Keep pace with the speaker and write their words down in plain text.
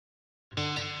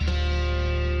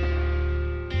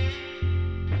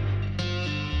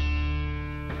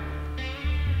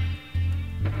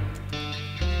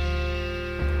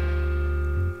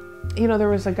You know, there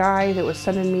was a guy that was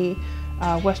sending me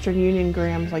Western Union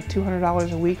grams, like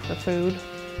 $200 a week for food.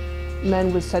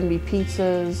 Men would send me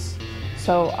pizzas,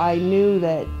 so I knew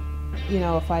that, you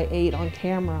know, if I ate on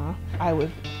camera, I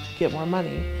would get more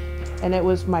money. And it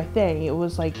was my thing. It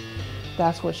was like,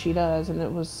 that's what she does, and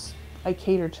it was, I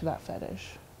catered to that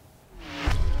fetish.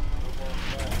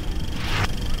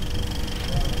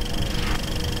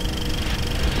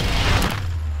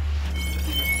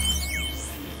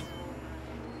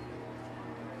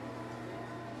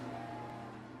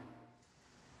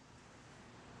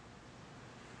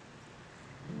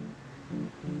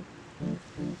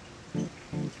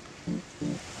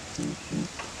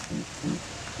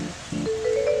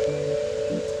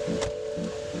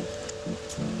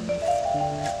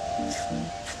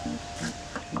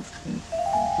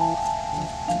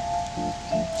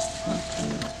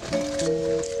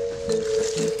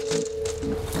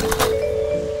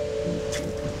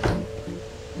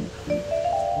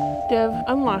 Dev,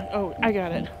 unlock. Oh, I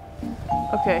got it.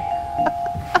 Okay.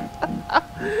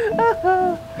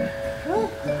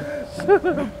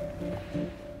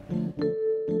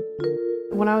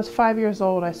 When I was 5 years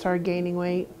old, I started gaining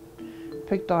weight.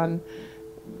 Picked on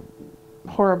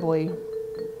horribly.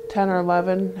 10 or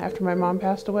 11 after my mom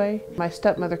passed away. My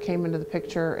stepmother came into the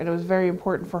picture, and it was very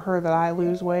important for her that I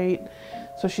lose weight.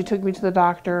 So she took me to the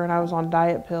doctor, and I was on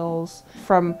diet pills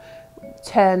from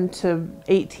 10 to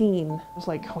 18. I was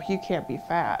like, oh, you can't be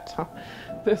fat.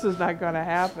 This is not gonna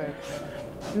happen.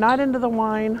 Not into the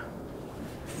wine.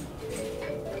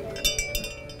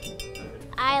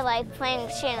 I like playing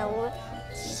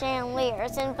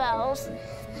chandeliers and bows.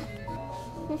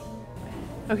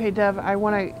 Okay, Dev,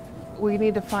 we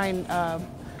need to find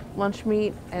lunch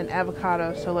meat and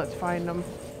avocado, so let's find them.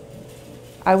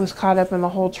 I was caught up in the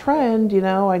whole trend, you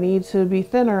know, I need to be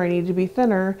thinner, I need to be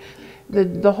thinner.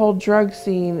 The whole drug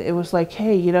scene, it was like,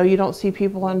 hey, you know, you don't see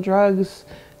people on drugs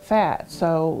fat,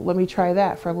 so let me try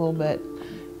that for a little bit.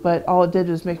 But all it did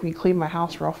was make me clean my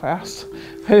house real fast.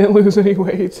 I didn't lose any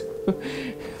weight.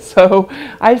 So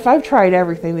I've tried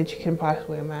everything that you can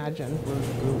possibly imagine.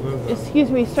 Excuse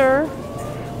me, sir.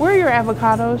 Where are your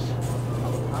avocados?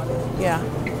 Yeah,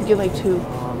 get like 2.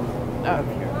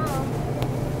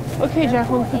 Okay,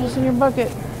 Jacqueline, put this in your bucket.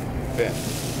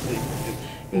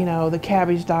 You know, the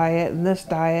cabbage diet and this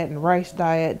diet and rice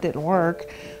diet didn't work.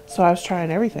 So I was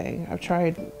trying everything. I've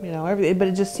tried, you know, everything, but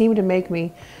it just seemed to make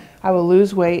me, I would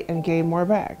lose weight and gain more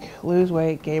back. Lose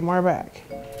weight, gain more back.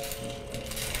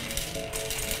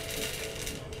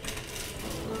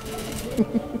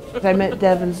 I met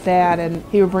Devin's dad, and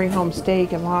he would bring home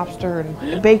steak and lobster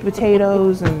and baked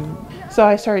potatoes, and so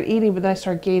I started eating, but then I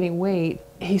started gaining weight.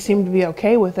 He seemed to be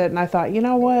okay with it, and I thought, you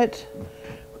know what?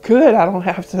 Good, I don't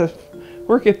have to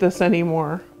work at this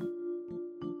anymore.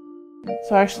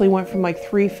 So I actually went from like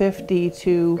 350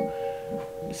 to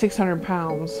 600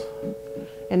 pounds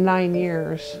in 9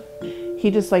 years.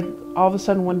 He just like all of a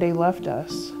sudden one day left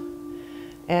us,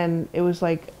 and it was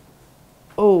like,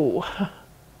 oh,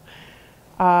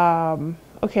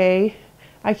 okay,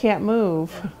 I can't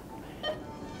move.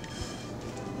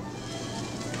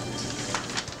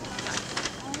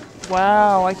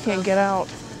 Wow, I can't get out.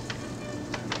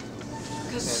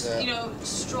 Because, you know,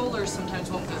 strollers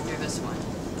sometimes won't go through this one.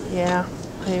 Yeah,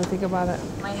 I didn't even think about it.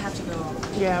 Might have to go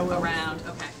around.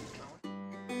 Okay.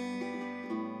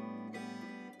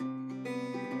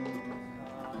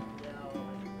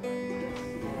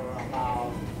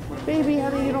 Baby,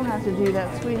 honey, you don't have to do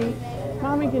that, sweetie.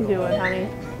 Mommy can do it, honey.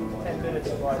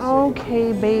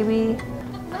 Okay, baby.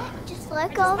 Just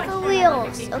let go of the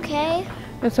wheels, okay?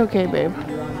 It's okay, babe.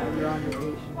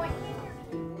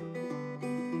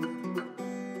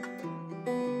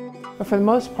 But for the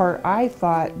most part, I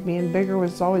thought being bigger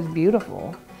was always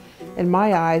beautiful. In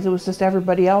my eyes, it was just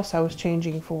everybody else I was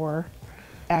changing for.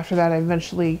 After that, I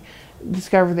eventually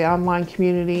discovered the online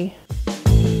community.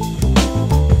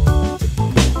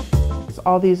 It's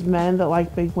all these men that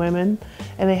like big women,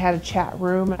 and they had a chat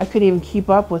room. I couldn't even keep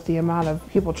up with the amount of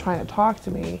people trying to talk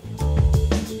to me.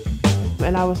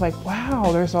 And I was like,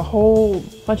 wow, there's a whole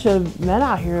bunch of men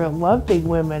out here that love big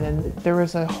women, and there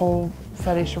was a whole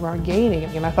fetish around gaining.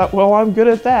 And I thought, well, I'm good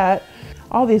at that.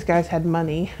 All these guys had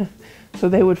money, so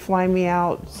they would fly me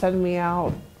out, send me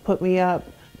out, put me up,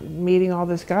 meeting all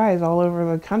these guys all over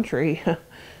the country.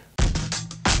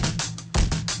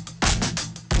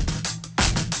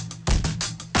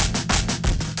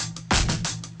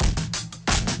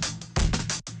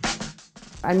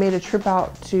 I made a trip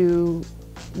out to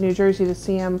New Jersey to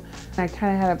see him. I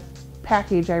kind of had a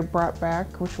package I brought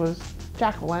back, which was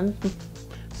Jacqueline.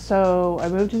 So I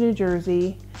moved to New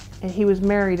Jersey, and he was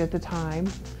married at the time.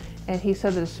 And he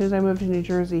said that as soon as I moved to New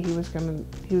Jersey, he was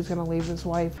gonna leave his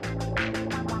wife.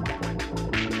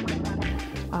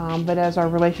 But as our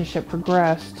relationship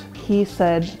progressed, he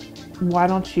said, why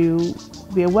don't you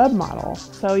be a web model?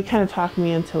 So he kind of talked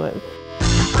me into it.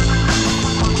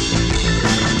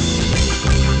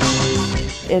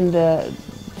 In the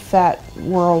fat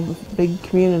world, big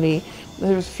community,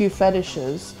 there's a few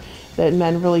fetishes that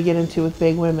men really get into with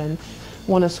big women.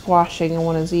 One is squashing and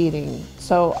one is eating.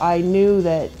 So I knew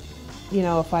that, you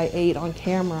know, if I ate on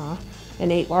camera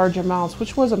and ate large amounts,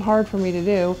 which wasn't hard for me to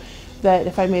do, that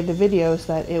if I made the videos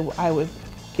that I would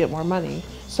get more money.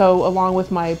 So along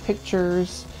with my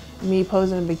pictures, me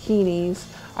posing in bikinis,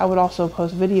 I would also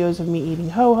post videos of me eating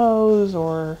ho-hos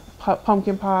or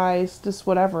pumpkin pies, just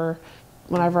whatever.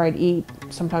 Whenever I'd eat,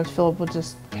 sometimes Philip would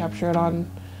just capture it on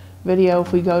video.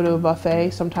 If we go to a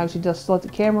buffet, sometimes he'd just let the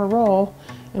camera roll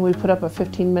and we'd put up a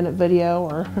 15-minute video,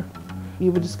 or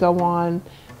you would just go on,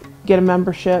 get a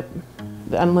membership,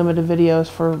 the unlimited videos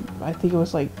for, I think it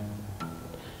was like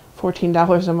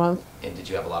 $14 a month. And did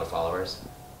you have a lot of followers?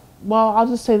 Well, I'll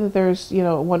just say that there's, you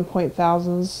know, 1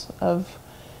 thousands of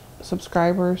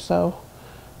subscribers, so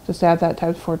just add that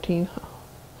times 14.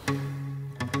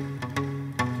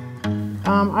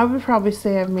 I would probably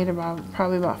say I've made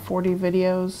probably about 40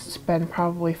 videos, spend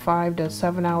probably 5 to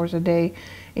 7 hours a day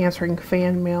answering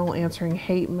fan mail, answering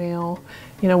hate mail.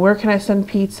 You know, where can I send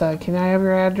pizza? Can I have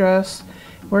your address?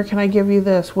 Where can I give you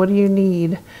this? What do you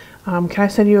need? Can I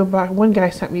send you a box? One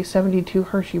guy sent me 72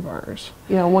 Hershey bars.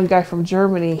 You know, one guy from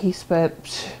Germany, he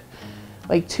spent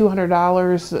like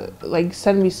 $200, like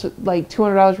send me like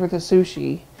 $200 worth of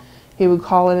sushi. He would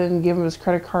call in and give him his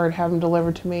credit card, have him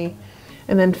delivered to me.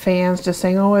 And then fans just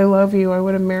saying, oh, I love you, I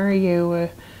want to marry you.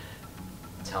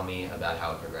 Tell me about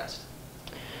how it progressed.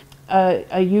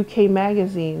 A UK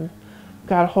magazine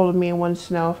got a hold of me and wanted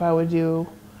to know if I would do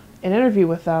an interview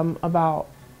with them about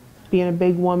being a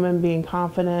big woman, being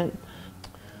confident.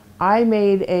 I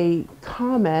made a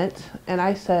comment and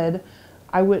I said,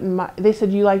 I wouldn't mind. They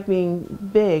said, you like being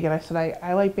big? And I said,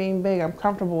 I like being big, I'm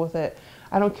comfortable with it.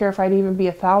 I don't care if I'd even be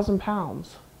 1,000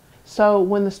 pounds. So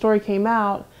when the story came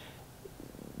out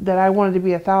that I wanted to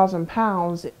be 1,000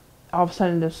 pounds, all of a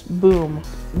sudden just boom.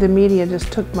 The media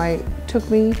just took me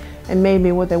and made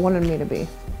me what they wanted me to be.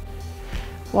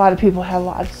 A lot of people had a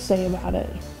lot to say about it.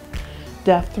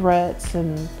 Death threats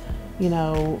and, you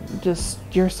know, just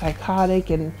you're psychotic,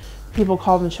 and people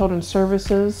called them children's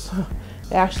services.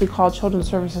 They actually called children's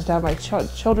services to have my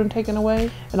children taken away,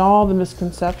 and all the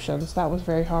misconceptions. That was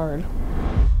very hard.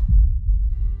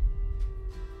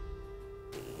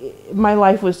 My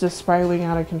life was just spiraling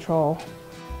out of control.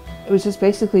 It was just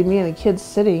basically me and the kids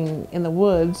sitting in the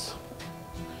woods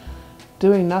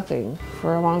doing nothing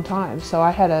for a long time. So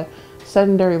I had a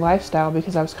sedentary lifestyle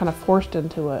because I was kind of forced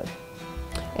into it.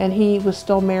 And he was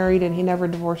still married and he never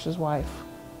divorced his wife.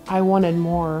 I wanted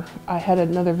more. I had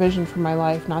another vision for my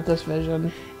life, not this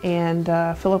vision. And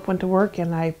Philip went to work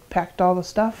and I packed all the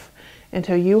stuff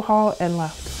into a U-Haul and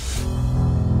left.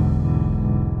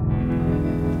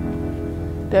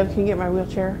 Deb, can you get my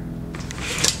wheelchair?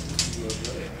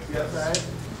 Yes.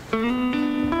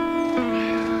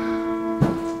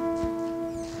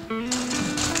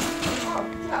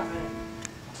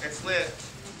 It's lit.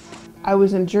 I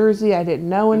was in Jersey, I didn't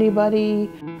know anybody.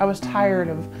 I was tired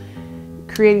of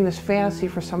creating this fantasy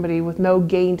for somebody with no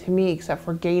gain to me except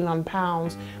for gain on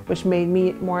pounds, which made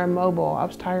me more immobile. I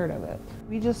was tired of it.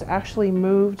 We just actually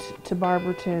moved to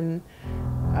Barberton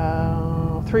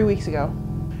 3 weeks ago.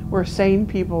 Where sane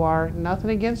people are. Nothing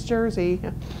against Jersey.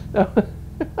 Well,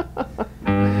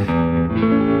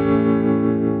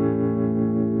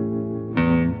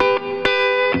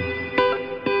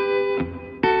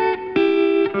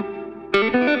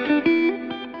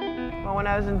 when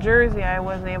I was in Jersey, I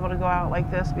wasn't able to go out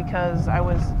like this because I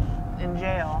was in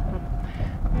jail.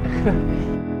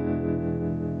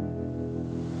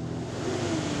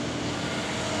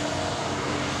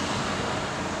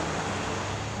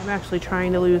 I'm actually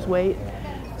trying to lose weight,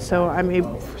 so I'm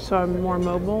more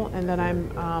mobile, and then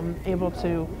I'm able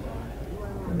to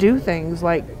do things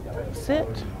like sit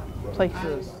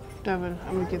places. Devin,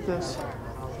 I'm gonna get this.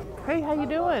 Hey, how you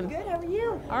doing? Good, how are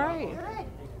you? All right.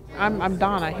 I'm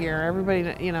Donna here.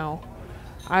 Everybody, you know,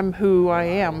 I'm who I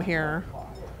am here.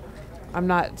 I'm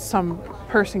not some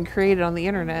person created on the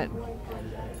internet,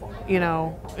 you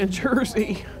know, in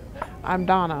Jersey. I'm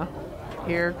Donna.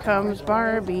 Here comes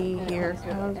Barbie, here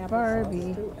comes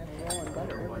Barbie.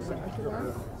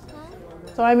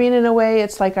 So I mean, in a way,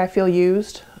 it's like I feel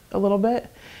used a little bit,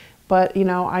 but you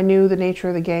know, I knew the nature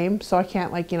of the game, so I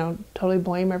can't, like, you know, totally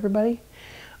blame everybody.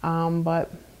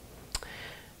 But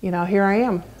you know, here I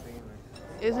am.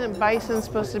 Isn't bison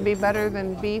supposed to be better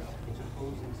than beef?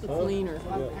 It's leaner.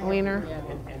 Leaner?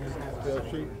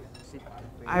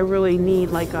 I really need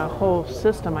like a whole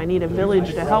system. I need a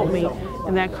village to help me,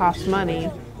 and that costs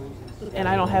money. And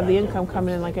I don't have the income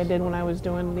coming in like I did when I was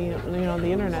doing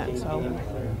the internet. So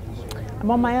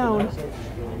I'm on my own.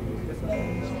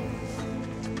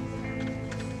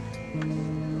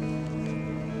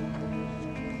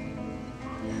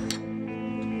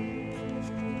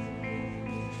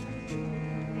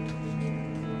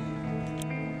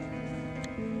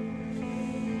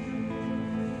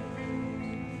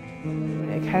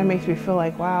 It kind of makes me feel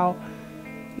like, wow,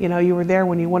 you know, you were there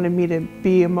when you wanted me to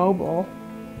be immobile,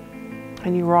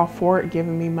 and you were all for it,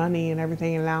 giving me money and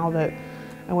everything, and now that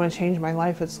I want to change my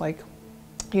life, it's like,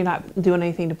 you're not doing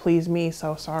anything to please me,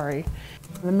 so sorry.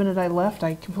 The minute I left,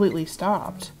 I completely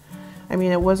stopped. I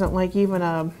mean, it wasn't like even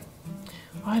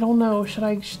I don't know, should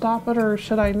I stop it or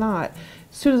should I not?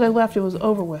 As soon as I left, it was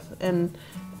over with, and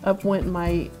up went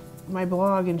my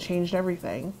blog and changed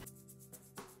everything.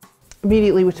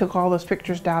 Immediately we took all those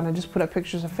pictures down and just put up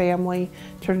pictures of family,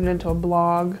 turned it into a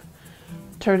blog,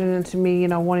 turned it into me, you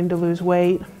know, wanting to lose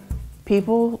weight.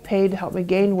 People paid to help me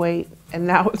gain weight, and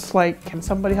now it's like, can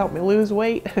somebody help me lose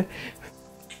weight?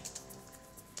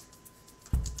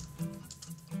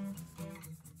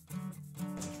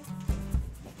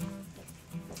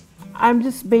 I'm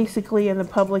just basically in the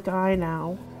public eye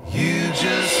now.